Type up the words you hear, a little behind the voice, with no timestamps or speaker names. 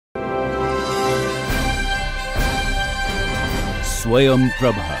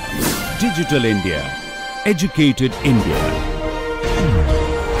SwayamPrabha. Digital India. Educated India.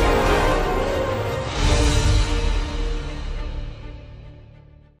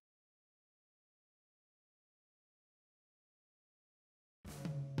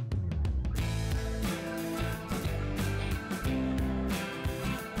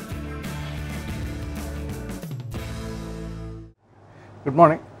 Good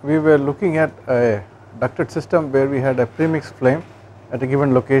morning. We were looking at a ducted system where we had a premixed flame at a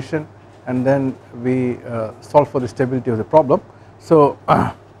given location, and then we solved for the stability of the problem. So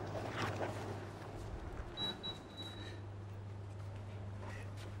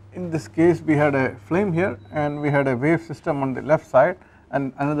in this case we had a flame here, and we had a wave system on the left side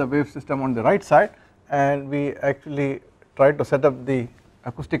and another wave system on the right side, and we actually tried to set up the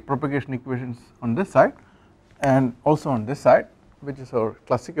acoustic propagation equations on this side and also on this side, which is our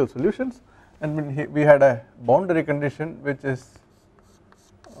classical solutions. And we had a boundary condition which is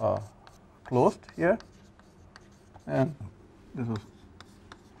closed here, and this was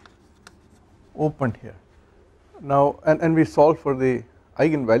opened here. Now and we solved for the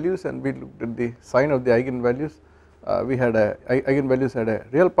eigenvalues, and we looked at the sign of the eigenvalues. We had eigenvalues had a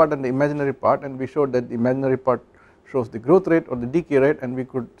real part and the imaginary part, and we showed that the imaginary part shows the growth rate or the decay rate, and we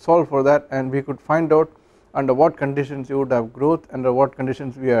could solve for that, and we could find out under what conditions you would have growth, under what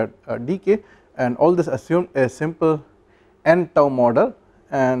conditions we had decay, and all this assumed a simple n tau model,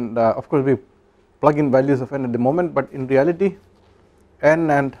 and of course we plug in values of n at the moment, but in reality n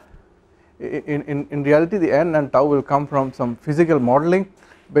and in reality the n and tau will come from some physical modeling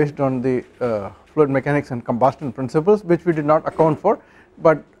based on the fluid mechanics and combustion principles, which we did not account for,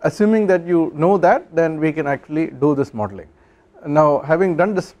 but assuming that you know that, then we can actually do this modeling. Now having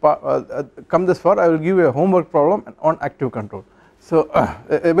done this come this far, I will give you a homework problem on active control. So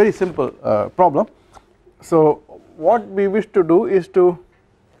a very simple problem. So what we wish to do is to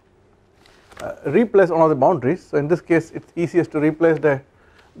replace one of the boundaries. So in this case it is easiest to replace the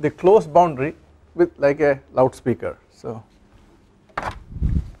closed boundary with like a loudspeaker. So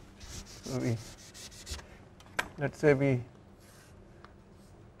let us say we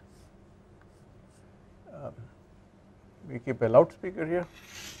keep a loudspeaker here,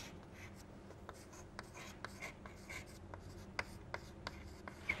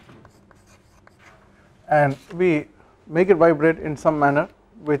 and we make it vibrate in some manner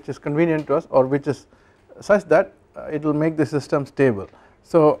which is convenient to us, or which is such that it will make the system stable.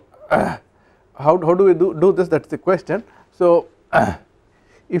 So how do we do this? That is the question. So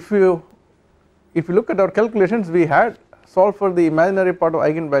if you look at our calculations, we had solved for the imaginary part of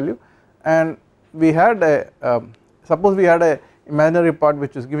eigenvalue, and we had a suppose we had a imaginary part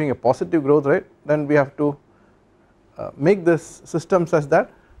which is giving a positive growth rate, then we have to make this system such that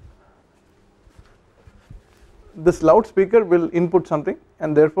this loudspeaker will input something,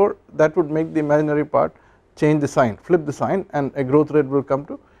 and therefore that would make the imaginary part change the sign, flip the sign, and a growth rate will come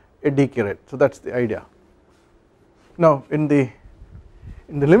to a decay rate. So that is the idea. Now in the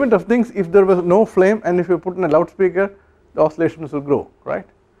limit of things, if there was no flame and if you put in a loudspeaker, the oscillations will grow, right.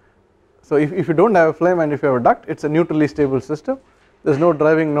 So if you do not have a flame and if you have a duct, it is a neutrally stable system, there is no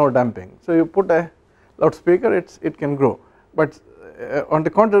driving, no damping. So you put a loudspeaker, it can grow, but on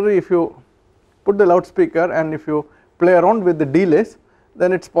the contrary, if you put the loudspeaker and if you play around with the delays,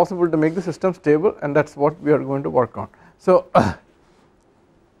 then it is possible to make the system stable, and that is what we are going to work on. So yeah.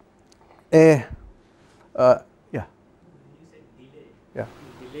 You said delay. Yeah.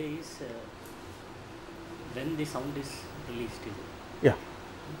 Delay is when the sound is released. Yeah.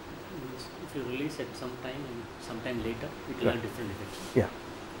 If you release at some time and sometime later, it will have different effects. Yeah.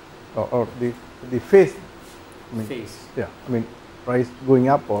 Or the phase. Phase. Yeah. I mean price going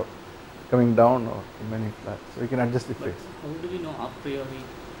up or coming down or many flats. So you can adjust the phase. How do we know a priori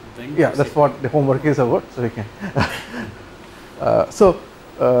when? Yeah, that is what the homework is about. So you can. So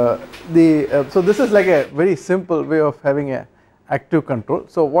this is like a very simple way of having a active control.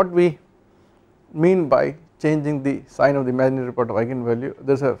 So what we mean by changing the sign of the imaginary part of eigenvalue,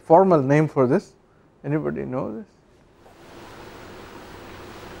 there is a formal name for this. Anybody know this?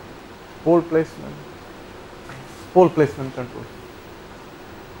 Pole placement control.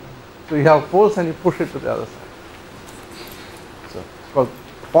 So you have poles and you push it to the other side. So it's called,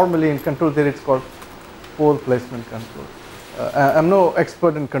 formally in control theory it is called pole placement control. I am no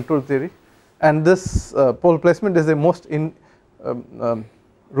expert in control theory, and this pole placement is the most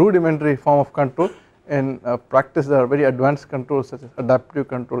rudimentary form of control. In practice there are very advanced controls such as adaptive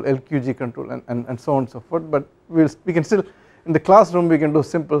control, LQG control, and so on and so forth, but we can still, in the classroom we can do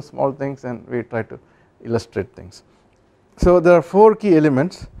simple small things and we try to illustrate things. So there are 4 key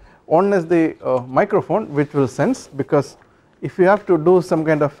elements. One is the microphone, which will sense, because if you have to do some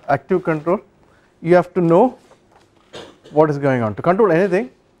kind of active control, you have to know what is going on. To control anything,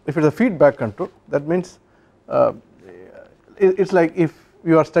 if it is a feedback control, that means it's like if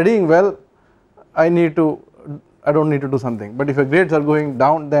you are studying well, I don't need to do something, but if your grades are going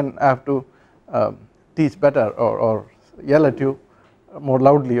down, then I have to teach better or yell at you more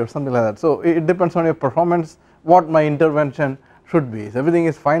loudly or something like that. So it depends on your performance what my intervention should be. If everything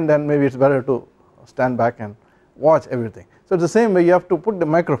is fine, then maybe it's better to stand back and watch everything. So it's the same way you have to put the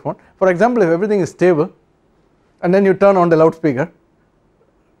microphone. For example, if everything is stable and then you turn on the loudspeaker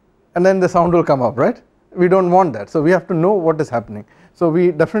and then the sound will come up, right? We don't want that, so we have to know what is happening. So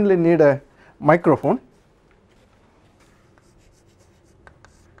we definitely need a microphone.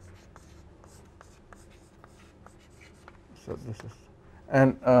 So this is,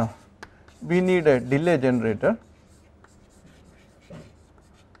 and we need a delay generator.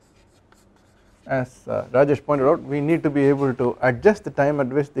 As Rajesh pointed out, we need to be able to adjust the time at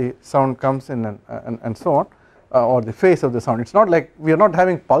which the sound comes in and so on, or the phase of the sound. It's not like we are not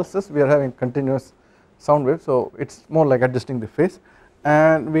having pulses, we are having continuous sound wave, so it's more like adjusting the phase.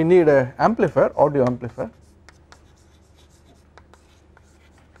 And we need a amplifier, audio amplifier.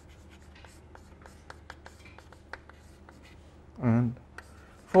 And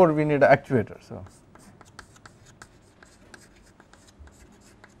 4, we need an actuator. So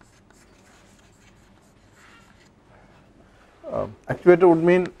actuator would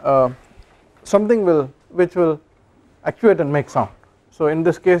mean something which will actuate and make sound. So in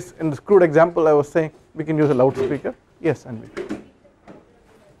this case, in this crude example, I was saying we can use a loudspeaker. Yes, and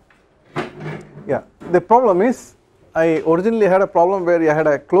yeah. The problem is, I originally had a problem where I had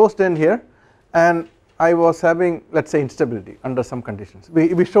a closed end here, and I was having, let's say, instability under some conditions.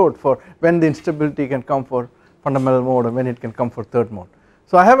 We showed for when the instability can come for fundamental mode and when it can come for third mode.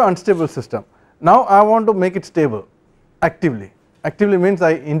 So I have an unstable system. Now I want to make it stable actively. Actively means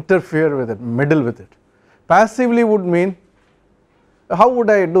I interfere with it, meddle with it. Passively would mean, how would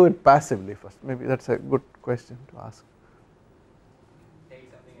I do it passively first? Maybe that's a good question to ask. Take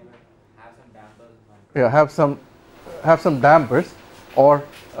something and have some dampers. Yeah, have some dampers, or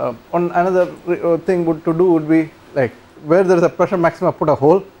on another thing to do would be like where there is a pressure maximum, put a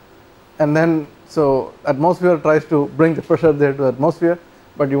hole, and then so atmosphere tries to bring the pressure there to the atmosphere,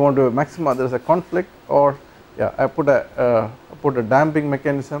 but you want to maxima, there is a conflict, or yeah, I put a damping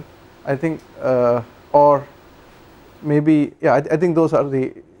mechanism, I think, or maybe, yeah, I think those are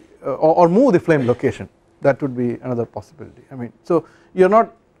the or move the flame location. That would be another possibility. I mean, so you're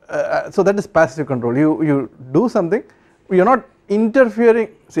not so that is passive control. You do something, you're not interfering.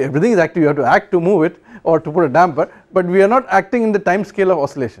 See, everything is active, you have to act to move it or to put a damper, but we are not acting in the time scale of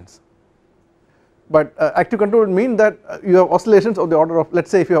oscillations. But active control would mean that you have oscillations of the order of,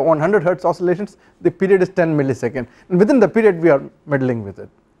 let's say if you have 100 Hertz oscillations, the period is 10 millisecond, and within the period we are meddling with it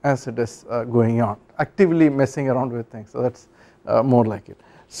as it is going on, actively messing around with things. So that's more like it.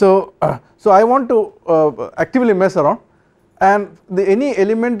 So I want to actively mess around, and any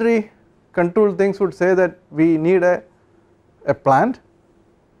elementary control things would say that we need a plant,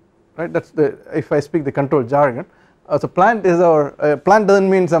 right? That's the, if I speak the control jargon. So plant is our plant doesn't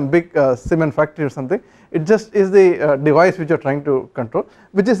mean some big cement factory or something. It just is the device which you are trying to control,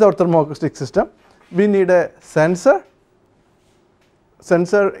 which is our thermoacoustic system. We need a sensor.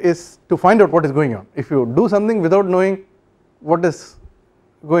 Sensor is to find out what is going on. If you do something without knowing what is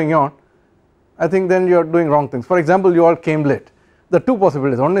going on, I think then you are doing wrong things. For example, you all came late. There are two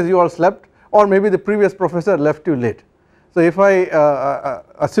possibilities. One is you all slept, or maybe the previous professor left you late. So if I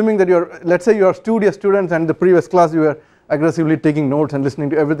assuming that you are, let's say you are studious students and the previous class you were aggressively taking notes and listening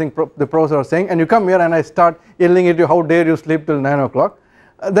to everything the professor was saying, and you come here and I start yelling at you, how dare you sleep till 9 o'clock,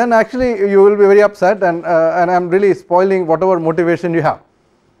 then actually you will be very upset, and I am really spoiling whatever motivation you have.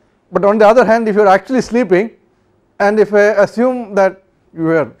 But on the other hand, if you are actually sleeping, and if I assume that you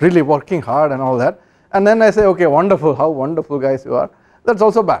are really working hard and all that, and then I say, okay, wonderful, how wonderful guys you are, that's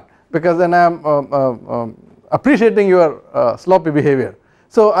also bad, because then I am appreciating your sloppy behavior.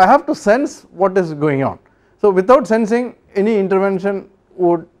 So I have to sense what is going on. So without sensing, any intervention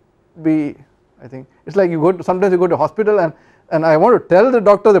would be, I think it's like you go to, sometimes you go to hospital and I want to tell the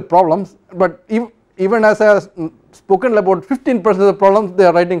doctor the problems, but even as I have spoken about 15% of the problems, they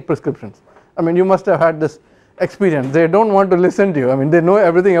are writing prescriptions. I mean, you must have had this experience. They don't want to listen to you. I mean, they know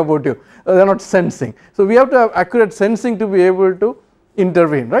everything about you. They are not sensing. So we have to have accurate sensing to be able to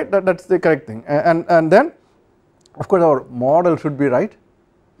intervene, right? That's the correct thing. And then of course our model should be right.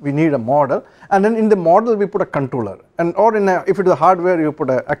 We need a model, and then in the model we put a controller, and or in a, if it is a hardware you put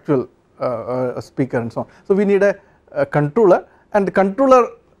an actual a speaker and so on. So we need a controller, and the controller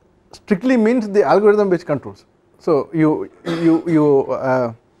strictly means the algorithm which controls. So you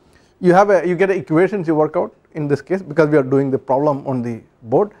get equations you work out in this case because we are doing the problem on the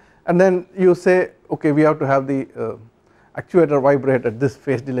board, and then you say okay we have to have the actuator vibrate at this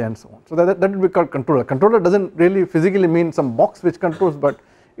phase delay and so on. So that will be called controller. Controller does not really physically mean some box which controls, but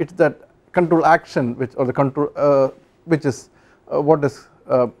it is that control action which, or the control which is what is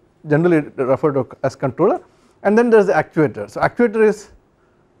generally referred to as controller. And then there is the actuator. So actuator is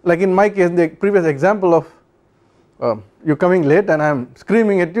like in my case the previous example of you coming late and I am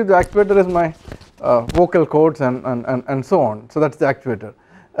screaming at you, the actuator is my vocal cords and so on. So that is the actuator.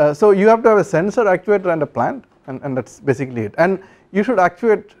 So you have to have a sensor, actuator and a plant, and that is basically it, and you should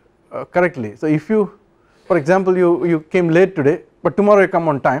actuate correctly. So if you, for example, you came late today but tomorrow you come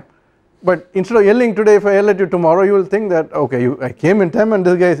on time, but instead of yelling today, if I yell at you tomorrow you will think that okay I came in time and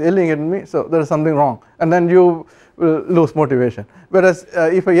this guy is yelling at me, so there is something wrong, and then you will lose motivation. Whereas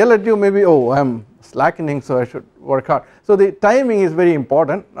if I yell at you, maybe oh I am slackening so I should work hard. So the timing is very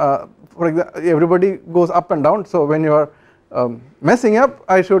important. For example, everybody goes up and down, so when you are messing up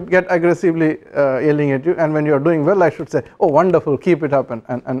I should get aggressively yelling at you, and when you are doing well I should say oh wonderful, keep it up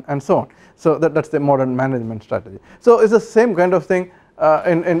and so on. So that is the modern management strategy. So it is the same kind of thing,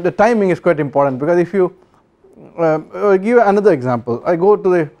 and the timing is quite important, because if you I'll give you another example. I go to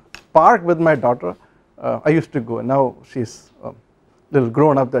the park with my daughter. I used to go, now she is little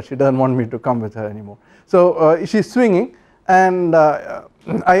grown up that she does not want me to come with her anymore. So she is swinging, and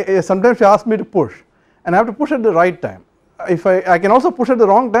sometimes she asks me to push, and I have to push at the right time. If I can also push at the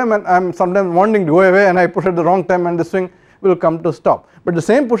wrong time, and I am sometimes wanting to go away and I push at the wrong time and the swing will come to stop. But the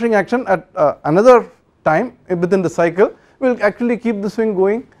same pushing action at another time within the cycle will actually keep the swing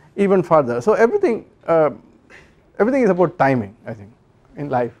going even further. So everything is about timing, I think, in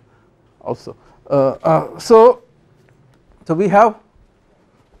life also. So we have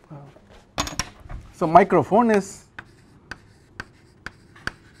so microphone is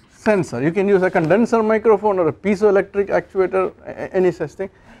sensor. You can use a condenser microphone or a piezoelectric actuator, any such thing.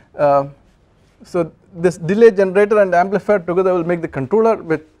 So this delay generator and amplifier together will make the controller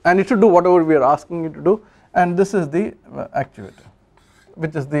with, and it should do whatever we are asking it to do, and this is the actuator,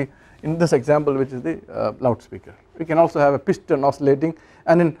 which is the, in this example, which is the loudspeaker. We can also have a piston oscillating,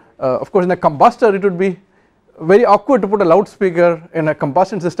 and in of course in a combustor it would be very awkward to put a loudspeaker in a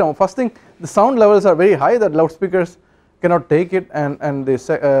combustion system. First thing, the sound levels are very high that loudspeakers cannot take it, and the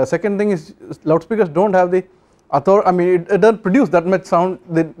second thing is loudspeakers do not have the authority, I mean it does not produce that much sound,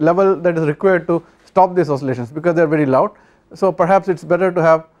 the level that is required to stop these oscillations, because they are very loud. So perhaps it is better to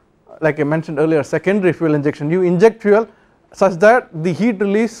have, like I mentioned earlier, secondary fuel injection. You inject fuel such that the heat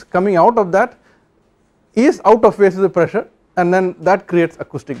release coming out of that is out of phase with the pressure, and then that creates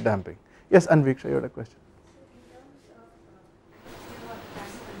acoustic damping. Yes, Anviksha, you had a question.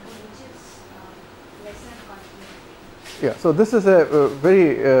 Yeah, so this is a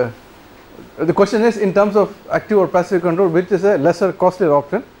very the question is in terms of active or passive control, which is a lesser costlier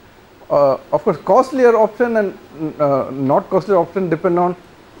option. Of course costlier option and not costlier option depend on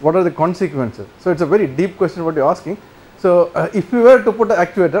what are the consequences. So it is a very deep question what you are asking. So if you were to put an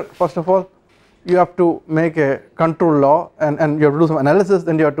actuator, first of all you have to make a control law, and you have to do some analysis,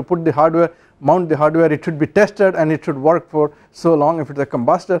 then you have to put the hardware, mount the hardware, it should be tested and it should work for so long. If it is a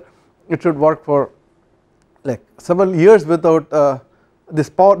combustor, it should work for like several years without this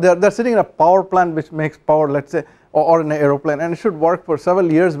power. They are sitting in a power plant which makes power, let us say, or in an aeroplane, and it should work for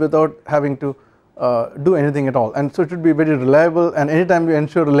several years without having to do anything at all, and so it should be very reliable, and anytime you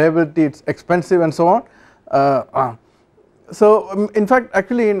ensure reliability it is expensive and so on. So in fact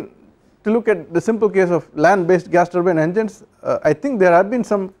actually to look at the simple case of land based gas turbine engines, I think there have been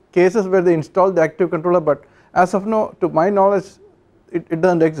some cases where they installed the active controller, but as of now to my knowledge it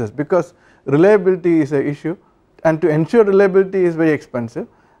does not exist, because reliability is an issue, and to ensure reliability is very expensive,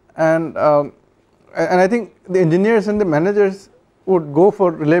 and I think the engineers and the managers would go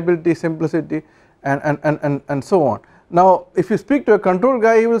for reliability, simplicity and so on. Now if you speak to a control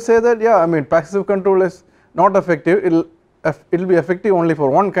guy, he will say that yeah, I mean passive control is not effective, it will be effective only for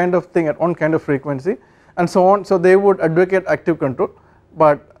one kind of thing at one kind of frequency and so on. So they would advocate active control,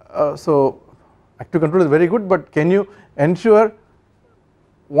 but so active control is very good, but can you ensure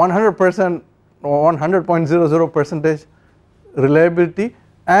 100% or 100.00% reliability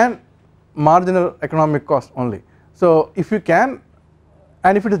and marginal economic cost only? So if you can,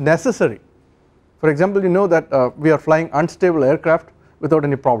 and if it is necessary, for example you know that we are flying unstable aircraft without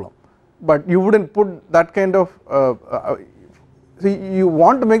any problem, but you would not put that kind of see, you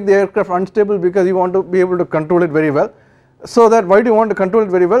want to make the aircraft unstable because you want to be able to control it very well. So that why do you want to control it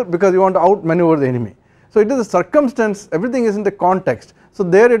very well? Because you want to outmaneuver the enemy. So it is a circumstance, everything is in the context. So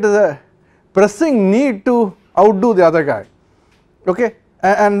there it is a pressing need to outdo the other guy, okay,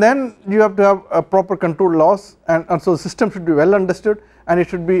 and then you have to have a proper control laws, and so the system should be well understood and it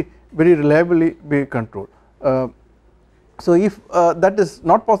should be very reliably be controlled. So if that is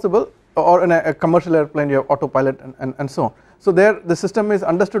not possible, or in a commercial airplane you have autopilot and so on, so there the system is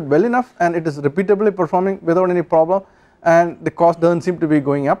understood well enough and it is repeatably performing without any problem, and the cost does not seem to be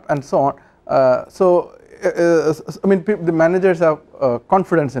going up and so on. So I mean the managers have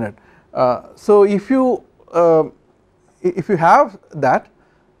confidence in it. So if you have that,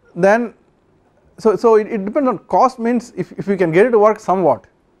 then so it depends on cost. Means if you can get it to work somewhat,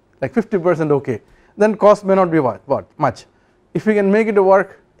 like 50% okay, then cost may not be what much. If you can make it to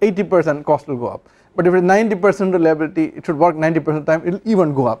work 80%, cost will go up, but if it is 90% reliability, it should work 90% of the time, it will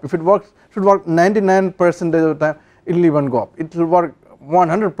even go up. If it should work 99% of the time, it will even go up. It will work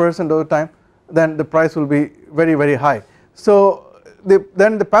 100% of the time, then the price will be very, very high. So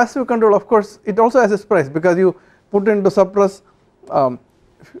then the passive control, of course, it also has its price, because you put into surplus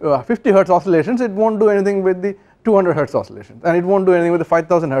 50 Hertz oscillations, it will not do anything with the 200 Hertz oscillations, and it will not do anything with the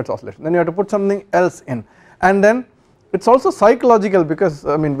 5000 Hertz oscillation. Then you have to put something else in, and then it is also psychological, because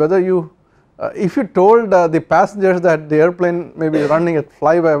I mean whether you if you told the passengers that the airplane may be running at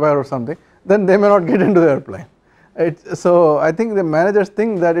fly-by-wire or something, then they may not get into the airplane. So I think the managers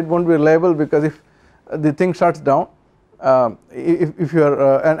think that it won't be reliable, because if the thing shuts down, if you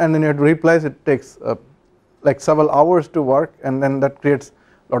are and then you have to replace it, takes like several hours to work, and then that creates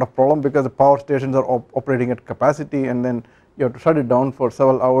a lot of problem, because the power stations are operating at capacity, and then you have to shut it down for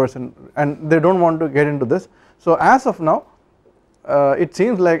several hours, and they do not want to get into this. So as of now, it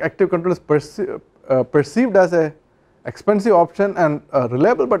seems like active control is perceived as a expensive option and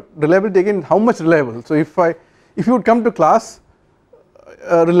reliable, but reliability again, how much reliable? So if you would come to class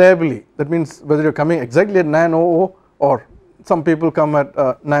reliably, that means whether you are coming exactly at 9:00 or some people come at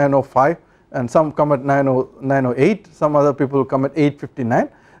 9:05 and some come at 9:08, some other people come at 8:59,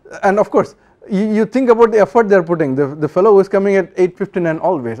 and of course you think about the effort they are putting. The fellow who is coming at 8:59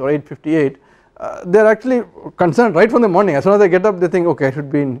 always or 8:58, they are actually concerned right from the morning. As soon as they get up, they think, okay, I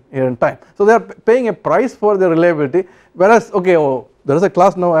should be here in time. So they are paying a price for their reliability, whereas okay, oh, there is a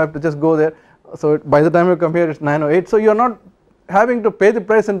class now, I have to just go there, so by the time you come here it is 9:08, so you are not having to pay the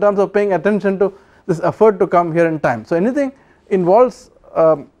price in terms of paying attention to this effort to come here in time. So anything involves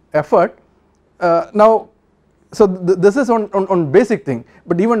effort. Now so this is on basic thing,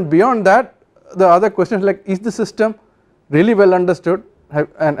 but even beyond that, the other questions like, is the system really well understood,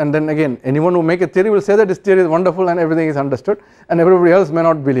 and then again anyone who make a theory will say that this theory is wonderful and everything is understood, and everybody else may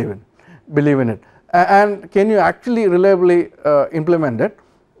not believe in it, and can you actually reliably implement it?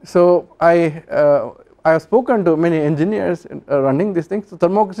 So I have spoken to many engineers running these things. So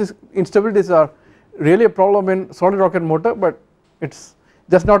thermoacoustic instabilities are really a problem in solid rocket motor, but it is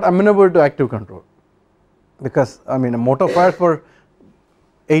just not amenable to active control, because I mean a motor fires for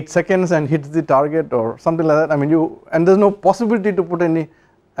 8 seconds and hits the target or something like that. I mean and there is no possibility to put any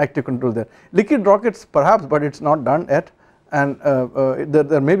active control there. Liquid rockets perhaps, but it is not done yet, and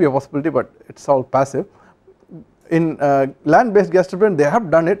there may be a possibility, but it is all passive. In land based gas turbine they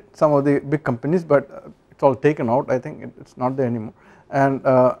have done it, some of the big companies, but it is all taken out. I think it is not there anymore, and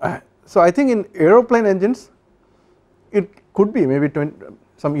so I think in aeroplane engines it could be maybe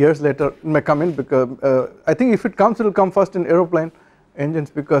some years later it may come in, because I think if it comes, it will come first in aeroplane engines,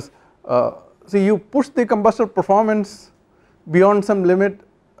 because see, you push the combustor performance beyond some limit.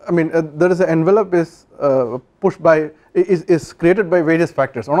 I mean there is an envelope is pushed by is created by various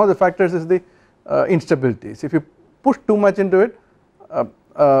factors. One of the factors is the instabilities. If you push too much into it,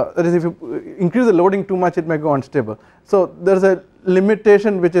 that is, if you increase the loading too much, it may go unstable. So there is a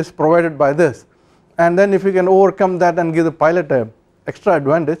limitation which is provided by this, and then if you can overcome that and give the pilot a extra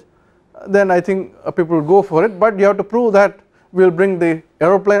advantage, then I think people will go for it, but you have to prove that we will bring the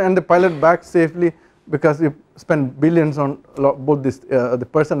aeroplane and the pilot back safely, because you spend billions on both this the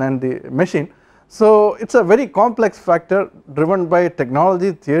person and the machine. So it is a very complex factor driven by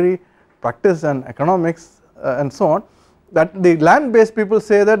technology, theory, practice and economics and so on, that the land based people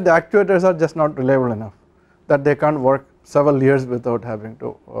say that the actuators are just not reliable enough, that they can't work several years without having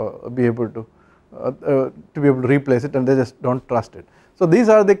to be able to replace it, and they just don't trust it. So these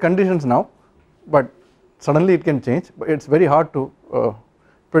are the conditions now, but suddenly it can change, but it is very hard to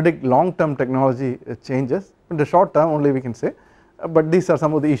predict long term technology changes. In the short term only we can say, but these are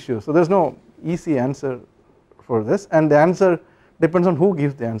some of the issues. So there is no easy answer for this, and the answer depends on who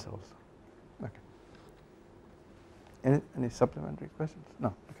gives the answer also. Okay. Any supplementary questions?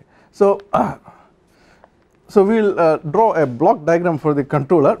 No. Okay. So so we will draw a block diagram for the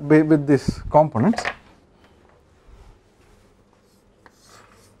controller with these components.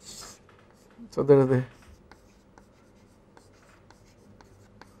 So there is the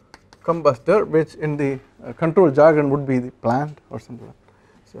combustor, which in the control jargon would be the plant or something like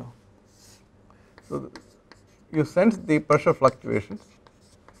that. So you sense the pressure fluctuations.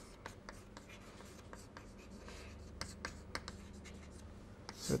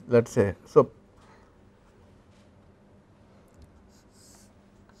 So let us say, so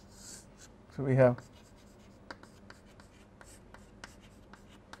we have,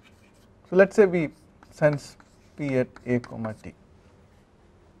 so let us say we sense P at a comma t.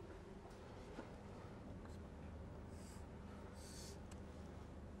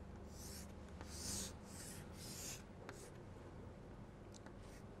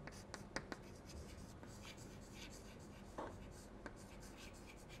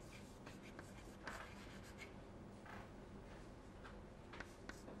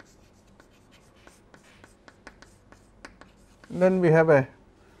 Then we have a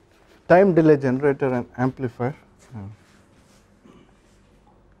time delay generator and amplifier,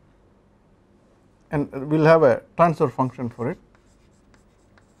 and we will have a transfer function for it.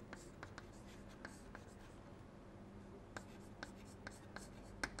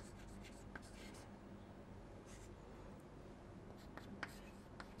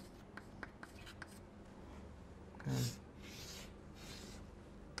 And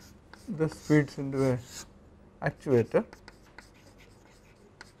this feeds into a actuator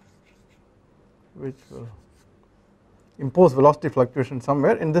which will impose velocity fluctuation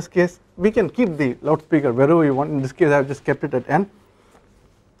somewhere. In this case we can keep the loudspeaker wherever you want. In this case I have just kept it at n.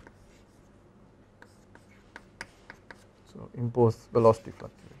 So impose velocity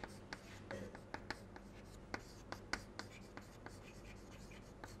fluctuation.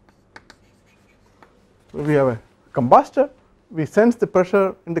 So we have a combustor, we sense the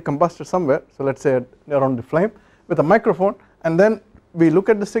pressure in the combustor somewhere, so let us say around the flame with a microphone, and then we look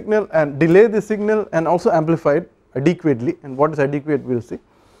at the signal and delay the signal and also amplify it adequately, and what is adequate we will see,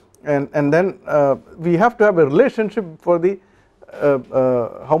 and then we have to have a relationship for the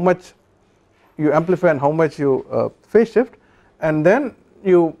how much you amplify and how much you phase shift, and then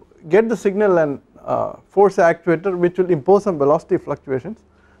you get the signal and force the actuator which will impose some velocity fluctuations,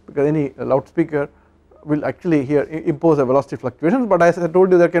 because any loudspeaker will actually here impose a velocity fluctuations, but as I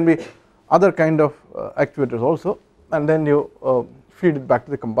told you there can be other kind of actuators also, and then you feed it back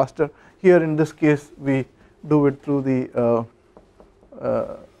to the combustor. Here in this case we do it through the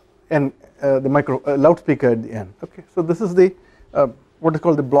micro loudspeaker at the end. Okay, so this is the what is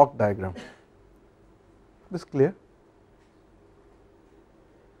called the block diagram. This clear?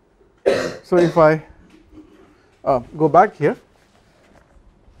 So if I go back here,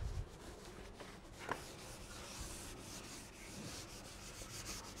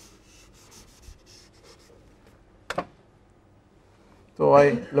 so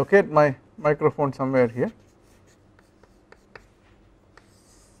I locate my microphone somewhere here,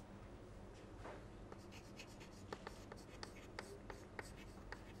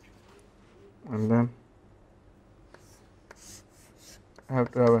 and then I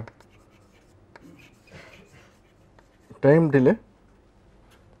have to have a time delay,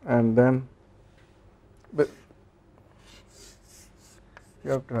 and then you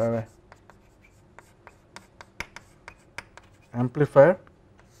have to have a amplifier,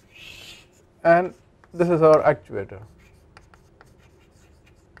 and this is our actuator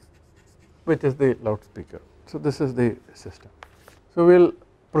which is the loudspeaker. So this is the system. So we will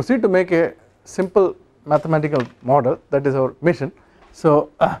proceed to make a simple mathematical model, that is our mission. So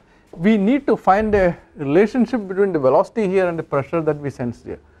we need to find a relationship between the velocity here and the pressure that we sense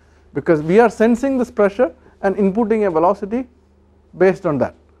here, because we are sensing this pressure and inputting a velocity based on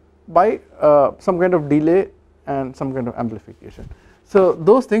that by some kind of delay and some kind of amplification. So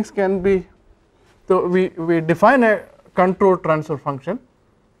those things can be, so we define a control transfer function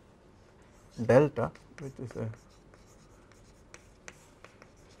delta,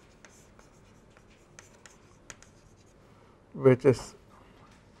 which is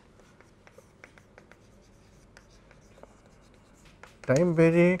a time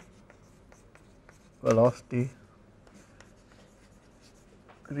varying velocity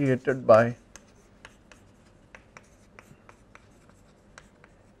created by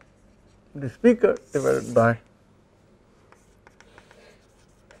the speaker divided by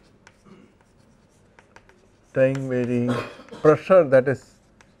time varying pressure that is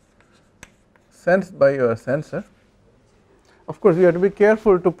sensed by your sensor. Of course you have to be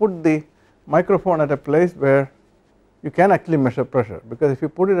careful to put the microphone at a place where you can actually measure pressure, because if you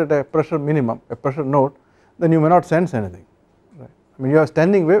put it at a pressure minimum, a pressure node, then you may not sense anything, right. I mean you have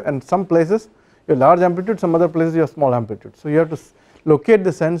standing wave, and some places you have large amplitude, some other places you have small amplitude, so you have to locate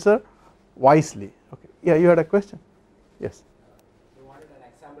the sensor wisely. Okay, yeah, you had a question? Yes. You wanted an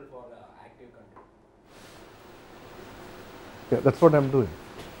example for Yeah, that is what I am doing.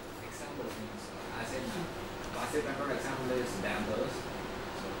 Example means, as in passive control example is dampers.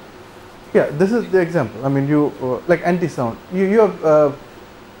 Yeah, this is the example. I mean, you like anti-sound. You have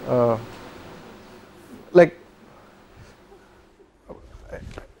like,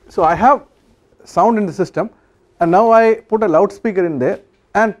 so I have sound in the system, and now I put a loudspeaker in there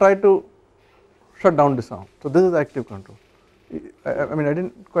and try to shut down the sound. So this is active control. I mean, I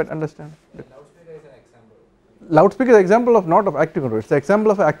didn't quite understand. The loudspeaker is an example. Loudspeaker is an example of not of active control. It's the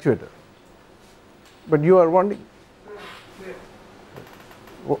example of an actuator. But you are wanting.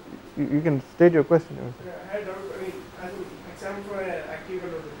 You can state your question. Yeah, I had doubt. I mean, as an example for an active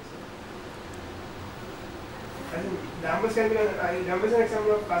control system. As in, dampers can be dampers is an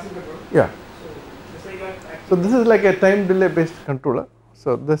example of passive control. Yeah. So just like that. So this is like a time delay based controller.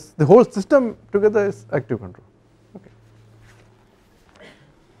 So this the whole system together is active control. Okay.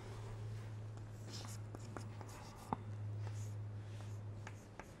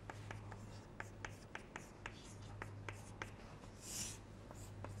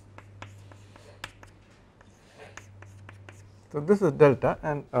 So this is delta,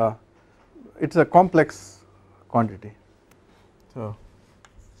 and it's a complex quantity. So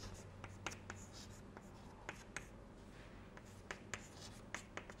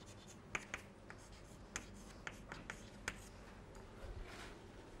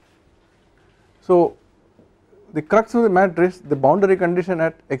the crux of the matter is the boundary condition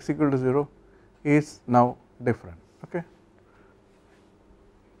at x equal to 0 is now different. Okay.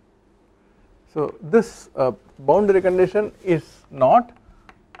 So this boundary condition is not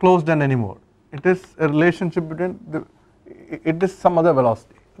closed end anymore. It is a relationship between the, it is some other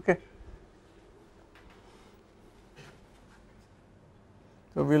velocity. Okay.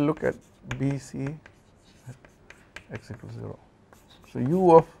 So we will look at BC at x equals 0. So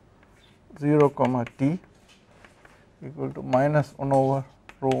u of 0 comma t equal to minus 1 over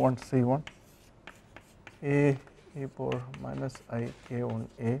rho 1 c1 a e power minus I k1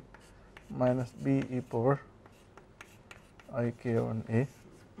 a minus b e power I k1 a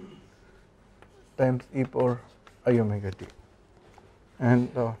times e power I omega t, and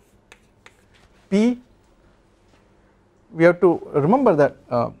p, we have to remember that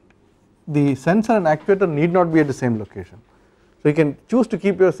the sensor and actuator need not be at the same location. So you can choose to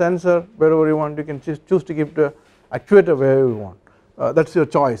keep your sensor wherever you want, you can choose to keep the actuator wherever you want, that is your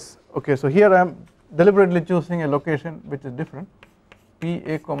choice. Okay, so here I am deliberately choosing a location which is different, p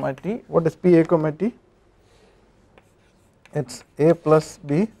a comma t. What is p a comma t? It is a plus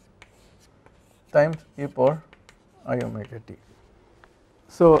b times e power I omega t.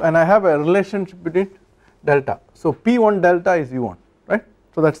 So and I have a relationship between delta. So P1 delta is U1, right?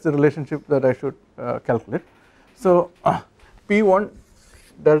 So that is the relationship that I should calculate. So P1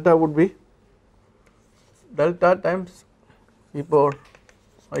 delta would be delta times e power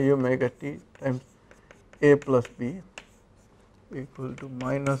I omega t times a plus b equal to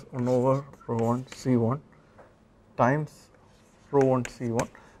minus 1 over rho 1 c1 times rho 1 c1.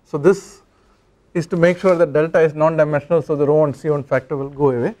 So this is to make sure that delta is non-dimensional, so the rho 1 c1 factor will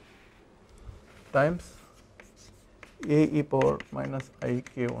go away, times a e power minus I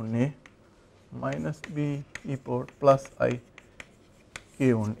k1a minus b e power plus I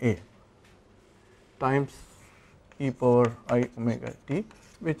k1a times e power I omega t,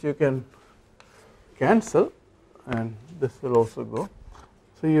 which you can cancel and this will also go.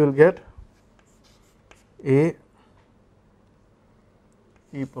 So you will get a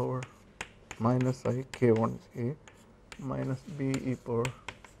e power minus I k1a minus b e power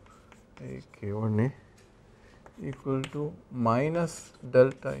I k1a equal to minus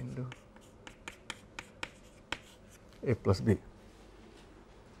delta into a plus b.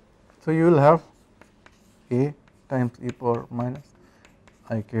 So you will have a times e power minus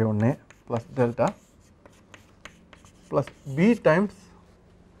I k1a plus delta plus b times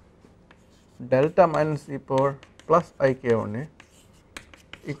delta minus e power plus I k1a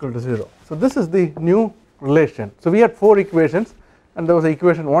equal to 0. So this is the new relation. So we had 4 equations and there was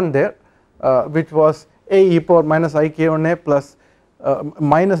equation 1 there which was a e power minus I k1a plus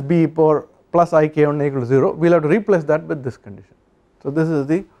minus b e power plus I k1a equal to 0. We will have to replace that with this condition. So this is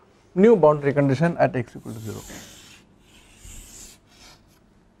the new boundary condition at x equal to 0.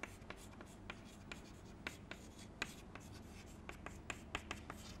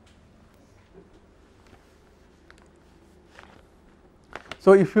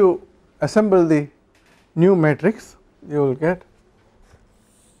 So if you assemble the new matrix, you will get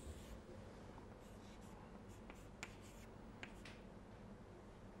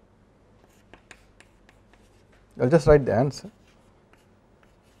I will just write the answer.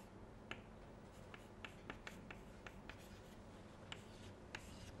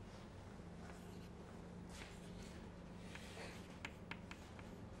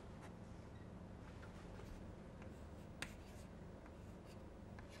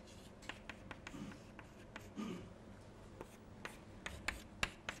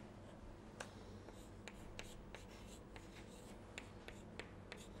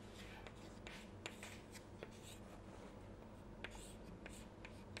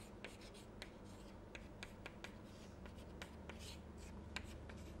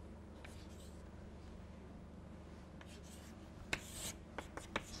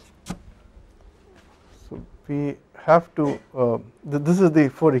 So we have to this is the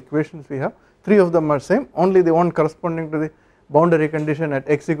 4 equations we have, 3 of them are same, only the one corresponding to the boundary condition at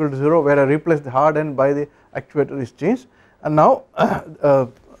x equal to 0 where I replace the hard end by the actuator is changed, and now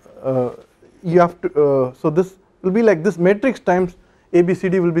you have to so this will be like this matrix times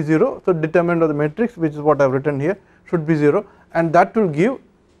ABCD will be 0, so determinant of the matrix, which is what I have written here, should be 0, and that will give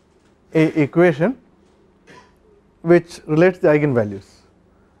a equation which relates the eigenvalues.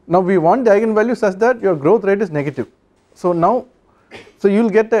 Now we want the eigenvalue such that your growth rate is negative. So now, so you will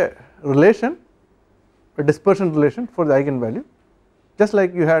get a relation, a dispersion relation for the eigenvalue, just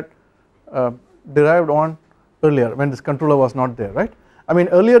like you had derived on earlier when this controller was not there, right? I mean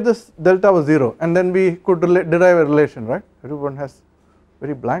earlier this delta was 0 and then we could derive a relation, right? Everyone has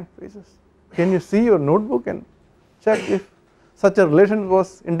very blank faces. Can you see your notebook and check if such a relation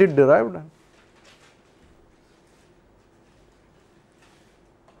was indeed derived?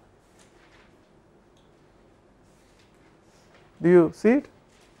 Do you see it?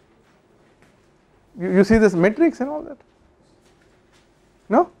 You see this matrix and all that?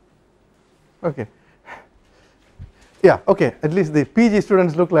 No? Okay. Yeah, okay, at least the PG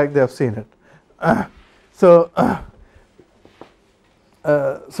students look like they have seen it. So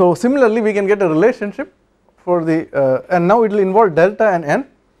similarly we can get a relationship for the and now it will involve delta and n,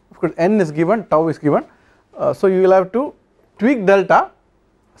 of course n is given, tau is given, so you will have to tweak delta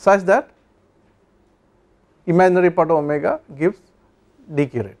such that imaginary part of omega gives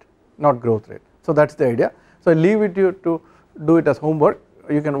decay rate, not growth rate. So that is the idea. So I leave it you to do it as homework.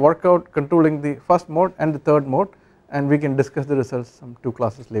 You can work out controlling the first mode and the third mode, and we can discuss the results some 2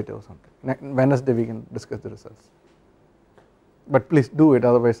 classes later or something. Wednesday we can discuss the results, but please do it,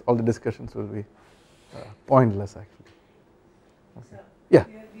 otherwise all the discussions will be pointless actually. Okay. Sir, Yeah.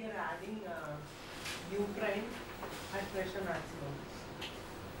 Here we are adding u prime at pressure maximum.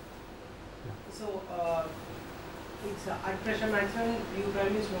 So it's at pressure maximum u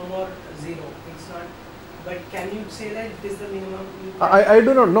prime is no more 0. It's not. But can you say that it is the minimum? I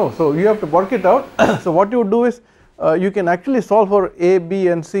do not know. So you have to work it out. So what you do is you can actually solve for A, B,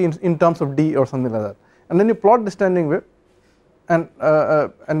 and C in terms of D or something like that, and then you plot the standing wave, and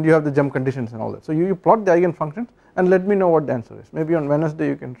you have the jump conditions and all that. So you plot the eigen functions and let me know what the answer is. Maybe on Wednesday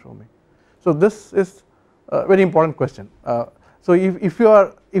you can show me. So this is a very important question. So if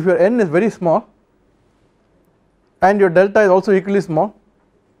your n is very small and your delta is also equally small,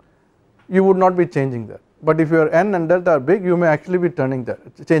 you would not be changing that. But if your n and delta are big, you may actually be changing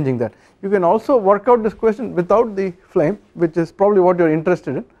that. You can also work out this question without the flame, which is probably what you are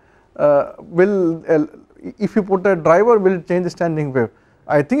interested in. If you put a driver, will it change the standing wave?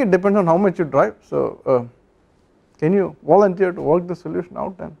 I think it depends on how much you drive. So can you volunteer to work the solution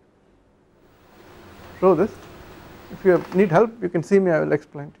out and show this? If you need help, you can see me, I will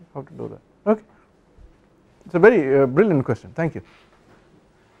explain to you how to do that. Okay, it's a very brilliant question, thank you.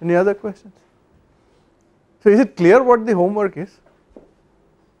 Any other questions? So is it clear what the homework is?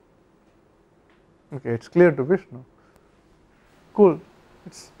 Okay, it's clear to Vishnu. Cool,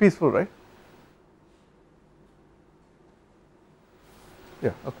 it's peaceful, right?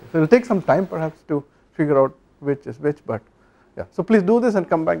 Yeah, okay. So it will take some time perhaps to figure out which is which, but yeah. So please do this and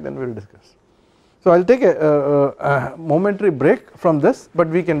come back, then we will discuss. So I will take a momentary break from this, but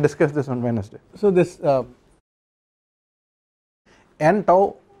we can discuss this on Wednesday. So this n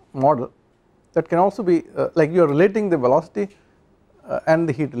tau model, that can also be like you are relating the velocity and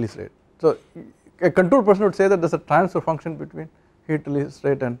the heat release rate. So a control person would say that there is a transfer function between heat release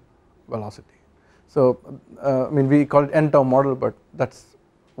rate and velocity. So I mean we call it n tau model, but that is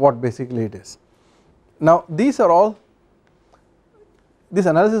what basically it is. Now these are all, this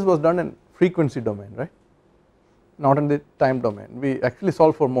analysis was done in frequency domain, right, not in the time domain. We actually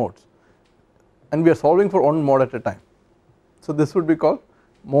solve for modes and we are solving for one mode at a time. So this would be called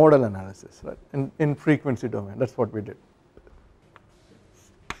modal analysis, right, in frequency domain. That is what we did.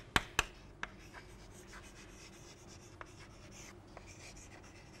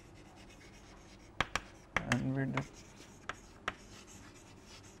 And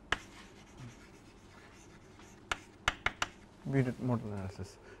we did modal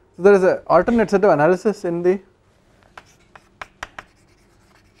analysis. So there is an alternate set of analysis in the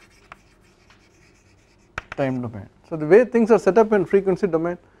time domain. So the way things are set up in frequency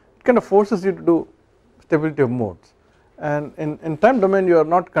domain, it kind of forces you to do stability of modes, and in time domain you are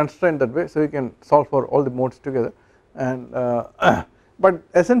not constrained that way, so you can solve for all the modes together. And but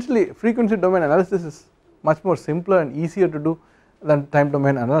essentially frequency domain analysis is much more simpler and easier to do than time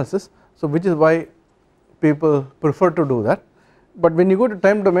domain analysis, so which is why people prefer to do that. But when you go to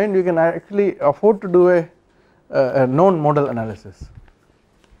time domain, you can actually afford to do a known modal analysis.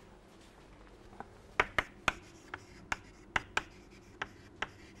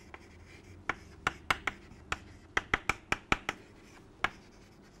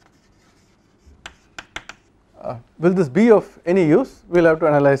 will this be of any use? We will have to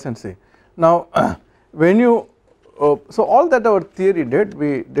analyze and see. Now when you so all that our theory did,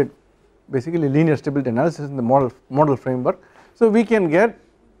 we did basically linear stability analysis in the model framework. So we can get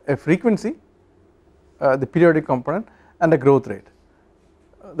a frequency, the periodic component, and a growth rate.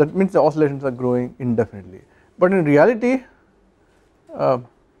 That means the oscillations are growing indefinitely, but in reality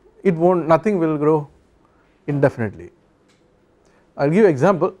it won't, nothing will grow indefinitely. I will give you an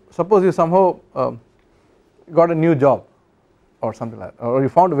example. Suppose you somehow got a new job or something like that, or you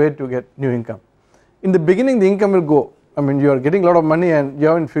found a way to get new income. In the beginning the income will go, I mean you are getting a lot of money and you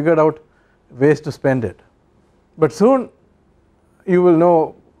haven't figured out ways to spend it, but soon you will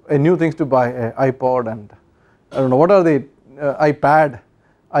know a new things to buy, a iPod and I don't know what are the iPad,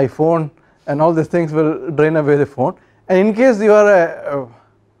 iPhone, and all these things will drain away the phone. And in case you are a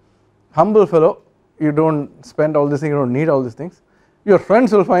humble fellow, you don't spend all these things, you don't need all these things, your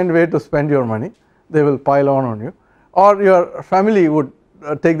friends will find a way to spend your money, they will pile on you, or your family would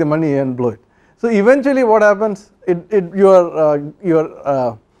take the money and blow it. So eventually what happens, your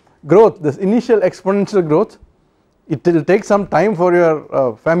growth, this initial exponential growth, it will take some time for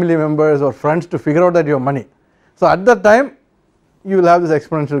your family members or friends to figure out that you have money. So at that time you will have this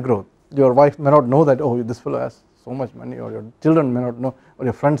exponential growth. Your wife may not know that, oh, this fellow has so much money, or your children may not know, or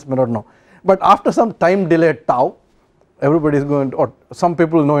your friends may not know, but after some time delay tau, everybody is going to, or some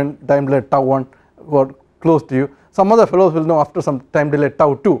people know in time delay tau 1 who are close to you, some other fellows will know after some time delay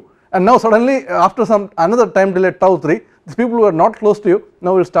tau 2, and now suddenly after some another time delay tau 3, these people who are not close to you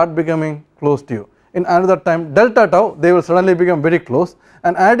now will start becoming close to you. In another time delta tau, they will suddenly become very close,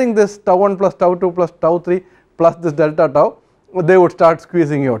 and adding this tau 1 plus tau 2 plus tau 3 plus this delta tau, they would start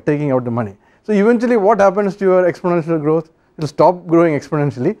squeezing you out, taking out the money. So eventually what happens to your exponential growth? It will stop growing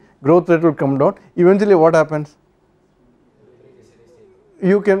exponentially, growth rate will come down. Eventually what happens?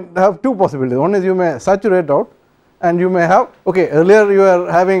 You can have two possibilities. One is you may saturate out, and you may have, okay, earlier you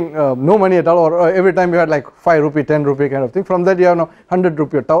were having no money at all, or every time you had like 5 rupee, 10 rupee kind of thing. From that you have now 100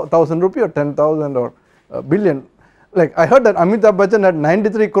 rupee or 1000 rupee or 10,000 or a billion. Like I heard that Amitabh Bachchan had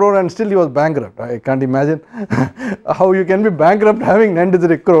 93 crore and still he was bankrupt. I can't imagine how you can be bankrupt having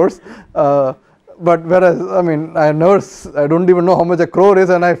 93 crores. But whereas, I mean, I don't even know how much a crore is,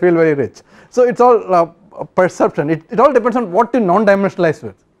 and I feel very rich. So it's all perception. It all depends on what you non-dimensionalize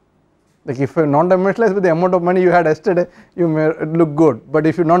with. Like if you non-dimensionalize with the amount of money you had yesterday, you may look good. But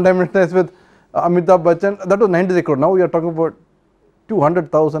if you non-dimensionalize with Amitabh Bachchan, that was 93 crore. Now we are talking about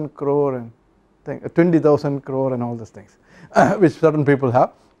 200,000 crore and 20,000 crore and all these things, which certain people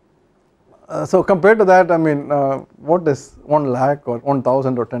have. So compared to that, I mean, what is 1 lakh or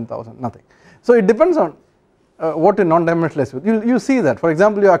 1,000 or 10,000? Nothing. So it depends on what you non-dimensionalize with. You see that, for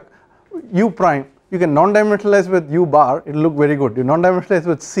example, you are u prime, you can non-dimensionalize with u bar, it will look very good. You non-dimensionalize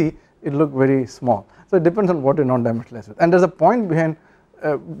with c, it will look very small. So it depends on what you non-dimensionalize with, and there is a point behind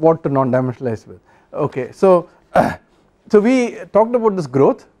what to non-dimensionalize with. Okay, so so we talked about this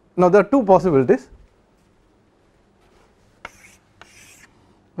growth. Now there are two possibilities.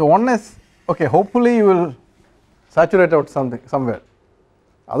 So one is, okay, hopefully you will saturate out something somewhere.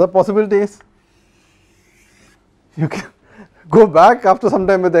 Other possibility is you can go back after some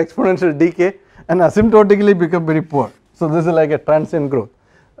time with the exponential decay and asymptotically become very poor. So this is like a transient growth.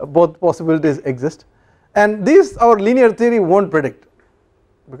 Both possibilities exist, and these our linear theory won't predict,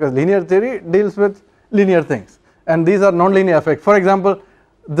 because linear theory deals with linear things, and these are non-linear effects. For example,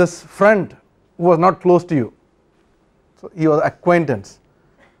 this friend who was not close to you, so he was acquaintance.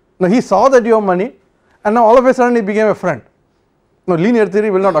 Now he saw that you have money, and now all of a sudden he became a friend. Now linear theory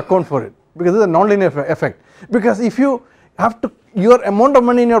will not account for it, because it is a non-linear effect. Because if you have to, your amount of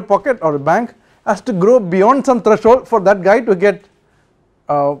money in your pocket or bank has to grow beyond some threshold for that guy to get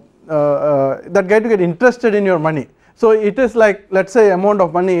interested in your money. So it is like, let's say amount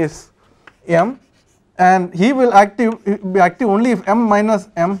of money is m, and he will be active only if m minus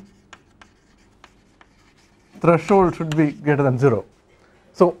m threshold should be greater than 0.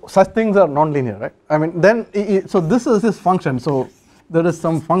 So such things are non-linear, right? I mean, then so this is his function. So there is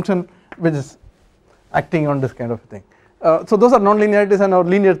some function which is acting on this kind of thing. So those are non-linearities, and our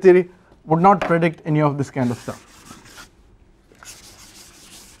linear theory would not predict any of this kind of stuff.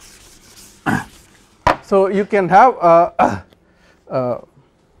 So you can have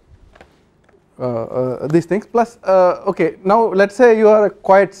these things plus okay, now let us say you are a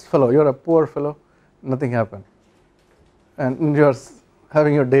quiet fellow, you are a poor fellow, nothing happened, and you are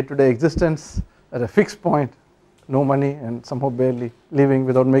having your day-to-day existence at a fixed point, no money and somehow barely living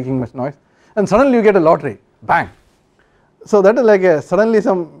without making much noise, and suddenly you get a lottery, bang. So that is like a suddenly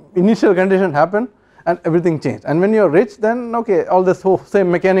some initial condition happened and everything changed, and when you are rich, then okay, all this whole same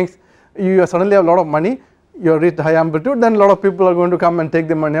mechanics, you suddenly have a lot of money, you reach the high amplitude, then a lot of people are going to come and take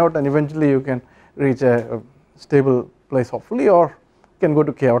the money out, and eventually you can reach a stable place hopefully, or can go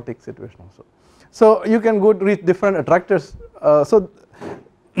to chaotic situation also. So you can go to reach different attractors. This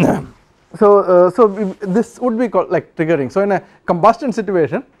would be called like triggering. So in a combustion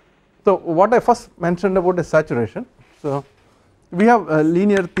situation, so what I first mentioned about is saturation. So we have a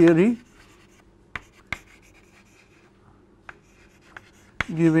linear theory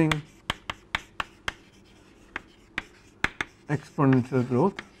giving exponential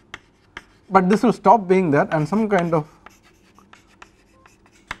growth, but this will stop being that, and some kind of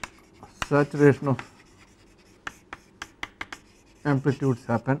saturation of amplitudes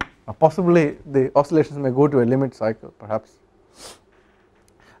happen, possibly the oscillations may go to a limit cycle perhaps.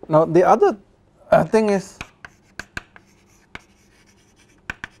 Now the other thing is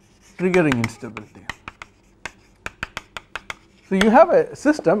triggering instability. So you have a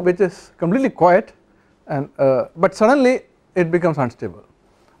system which is completely quiet, and but suddenly it becomes unstable.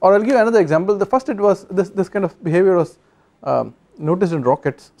 Or I will give another example. The first, it was this kind of behavior was noticed in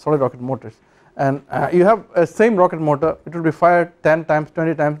rockets, solid rocket motors, and you have a same rocket motor, it will be fired 10 times,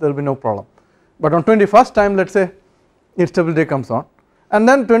 20 times, there will be no problem. But on 21st time, let us say instability comes on, and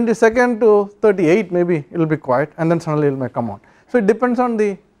then 22nd to 38 maybe it will be quiet, and then suddenly it may come on. So it depends on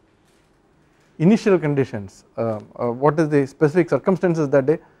the initial conditions, what is the specific circumstances that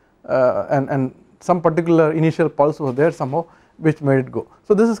day, and some particular initial pulse was there somehow which made it go.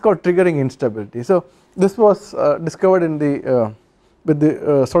 So this is called triggering instability. So this was discovered in the with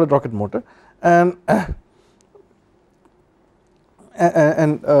the solid rocket motor, and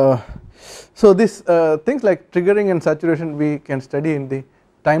so these things like triggering and saturation we can study in the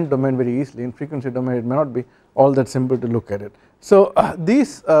time domain very easily. In frequency domain it may not be all that simple to look at it. So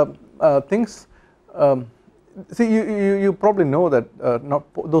these things, see you probably know that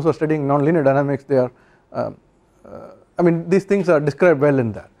those who are studying nonlinear dynamics, they are I mean these things are described well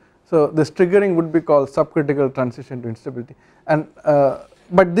in that. So this triggering would be called subcritical transition to instability, and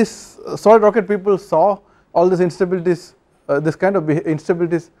but this solid rocket people saw all these instabilities, this kind of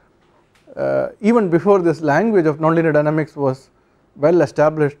instabilities even before this language of nonlinear dynamics was well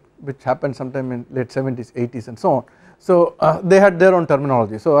established, which happened sometime in late 70s, 80s and so on. So they had their own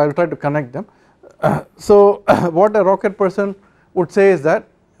terminology, so I will try to connect them. So what a rocket person would say is that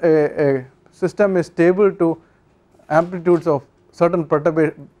a system is stable to amplitudes of certain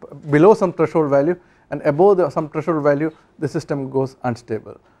perturbation below some threshold value, and above some threshold value the system goes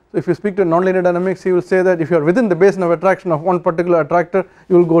unstable. So if you speak to nonlinear dynamics, he will say that if you are within the basin of attraction of one particular attractor,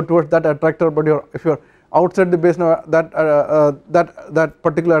 you will go towards that attractor, but if you are outside the basin of that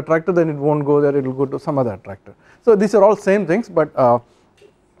particular attractor, then it will not go there, it will go to some other attractor. So these are all same things, but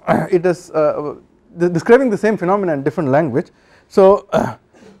it is describing the same phenomenon in different language. So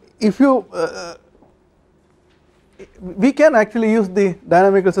if you we can actually use the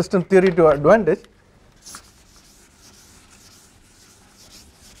dynamical system theory to our advantage.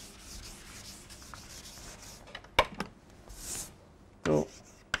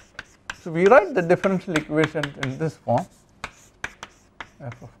 So we write the differential equation in this form,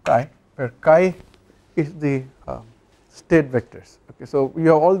 f of chi, where chi is the state vectors. Okay, so you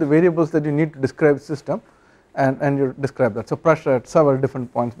have all the variables that you need to describe the system, and you describe that. So pressure at several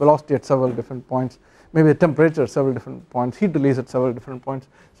different points, velocity at several different points, maybe the temperature at several different points, heat release at several different points.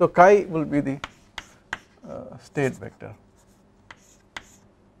 So chi will be the state vector.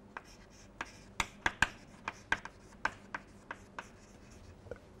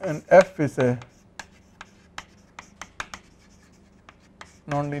 And f is a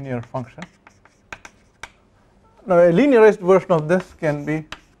nonlinear function. Now a linearized version of this can be,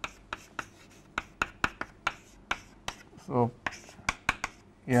 so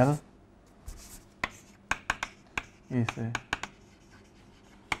L is a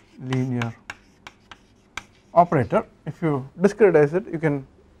linear operator. If you discretize it, you can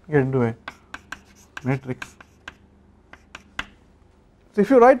get into a matrix. So if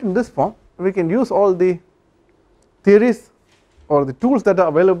you write in this form, we can use all the theories or the tools that are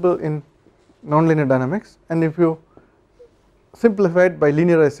available in nonlinear dynamics, and if you simplify it by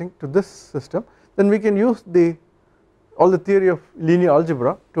linearizing to this system, then we can use all the theory of linear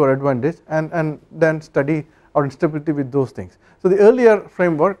algebra to our advantage, and then study our instability with those things. So the earlier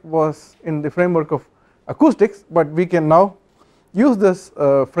framework was in the framework of acoustics, but we can now use this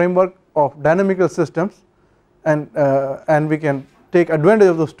framework of dynamical systems, and we can take advantage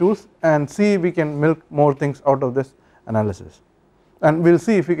of those tools and see if we can milk more things out of this analysis, and we will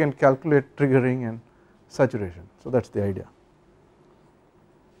see if we can calculate triggering and saturation. So that is the idea.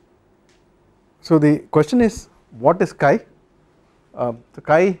 So the question is, what is chi? So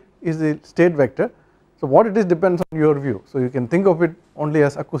chi is the state vector. So what it is depends on your view. So you can think of it only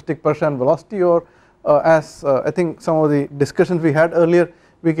as acoustic pressure and velocity, or as I think some of the discussions we had earlier,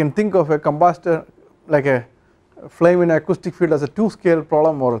 we can think of a combustor like a flame in an acoustic field as a 2 scale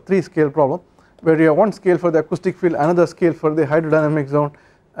problem or a 3 scale problem, where you have one scale for the acoustic field, another scale for the hydrodynamic zone,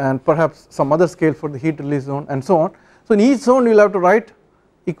 and perhaps some other scale for the heat release zone and so on. So in each zone you will have to write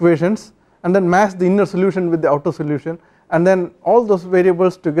equations and then match the inner solution with the outer solution, and then all those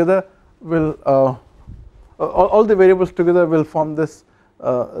variables together will all the variables together will form this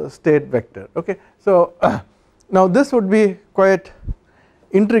state vector. Okay, so now this would be quite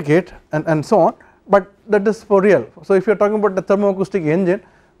intricate and so on, but that is for real. So if you are talking about the thermoacoustic engine,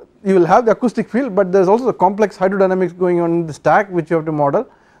 you will have the acoustic field, but there is also the complex hydrodynamics going on in the stack which you have to model.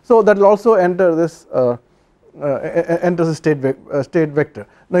 So that will also enter this enters a state vector.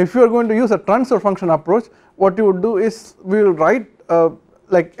 Now if you are going to use a transfer function approach, what you would do is we will write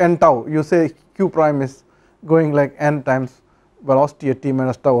like n tau. You say q prime is going like n times velocity at t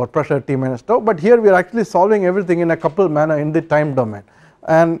minus tau or pressure at t minus tau, but here we are actually solving everything in a coupled manner in the time domain.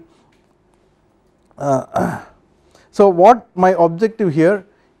 And so what my objective here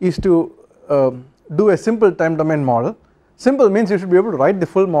is to do a simple time domain model. Simple means you should be able to write the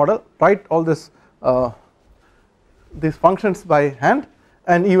full model, write all this these functions by hand,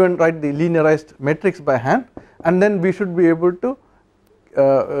 and even write the linearized matrix by hand, and then we should be able to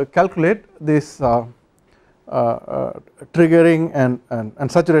calculate this triggering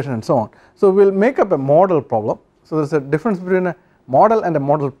and saturation and so on. So we will make up a model problem. So there is a difference between a model and a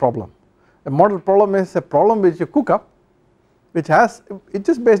model problem. A model problem is a problem which you cook up, which has, it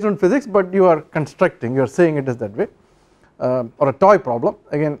is based on physics, but you are constructing, you are saying it is that way. Or a toy problem,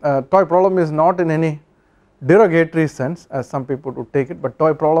 again toy problem is not in any derogatory sense as some people would take it, but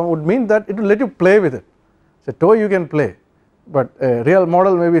toy problem would mean that it will let you play with it. So toy you can play, but a real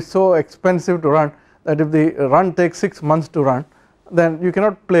model may be so expensive to run that if the run takes 6 months to run, then you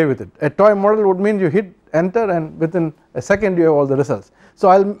cannot play with it. A toy model would mean you hit enter and within a second you have all the results. So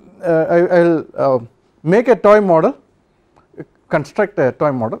I will make a toy model, construct a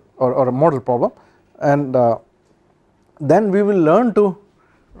toy model or a model problem, and then we will learn to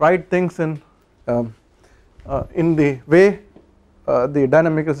write things in the way the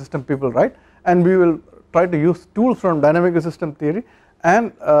dynamical system people write, and we will try to use tools from dynamical system theory,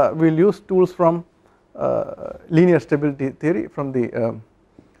 and we will use tools from linear stability theory from the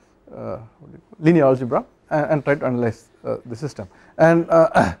linear algebra, and try to analyze the system. And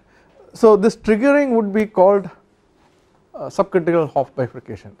so this triggering would be called subcritical Hopf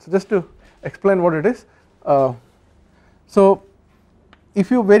bifurcation. So just to explain what it is, so if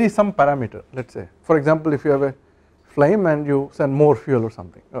you vary some parameter, let us say for example if you have a flame and you send more fuel or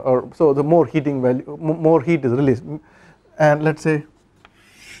something, or so the more heating value, more heat is released, and let us say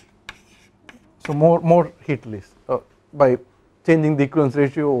so more heat release by changing the equivalence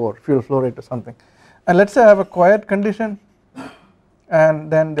ratio or fuel flow rate or something, and let us say I have a quiet condition and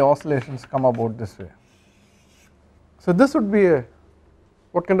then the oscillations come about this way. So this would be a,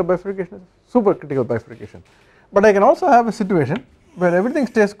 what kind of bifurcation is it? Supercritical bifurcation. But I can also have a situation where everything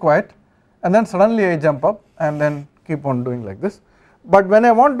stays quiet and then suddenly I jump up and then keep on doing like this, but when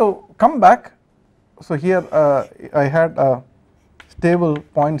I want to come back, so here I had stable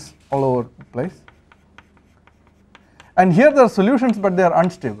points all over the place, and here there are solutions but they are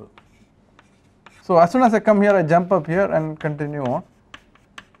unstable. So as soon as I come here I jump up here and continue on,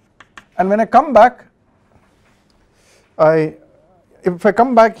 and when I come back, if I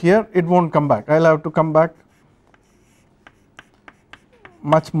come back here it will not come back, I will have to come back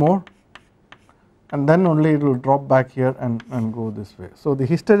much more, and then only it will drop back here and go this way. So the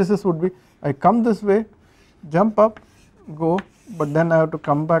hysteresis would be I come this way, jump up, go, but then I have to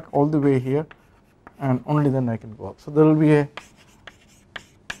come back all the way here and only then I can go up. So there will be a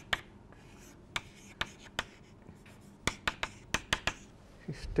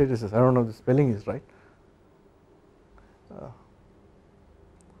hysteresis, I do not know if the spelling is right.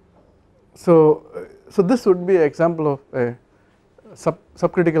 So this would be an example of a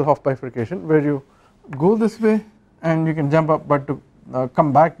subcritical Hopf bifurcation where you go this way and you can jump up, but to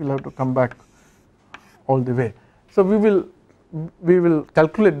come back you will have to come back all the way. So we will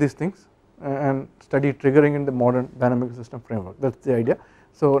calculate these things and study triggering in the modern dynamical system framework, that is the idea.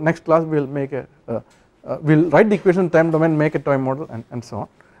 So next class we will make a we will write the equation time domain, make a toy model, and so on,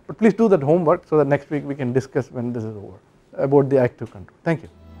 but please do that homework so that next week we can discuss when this is over about the active control. Thank you.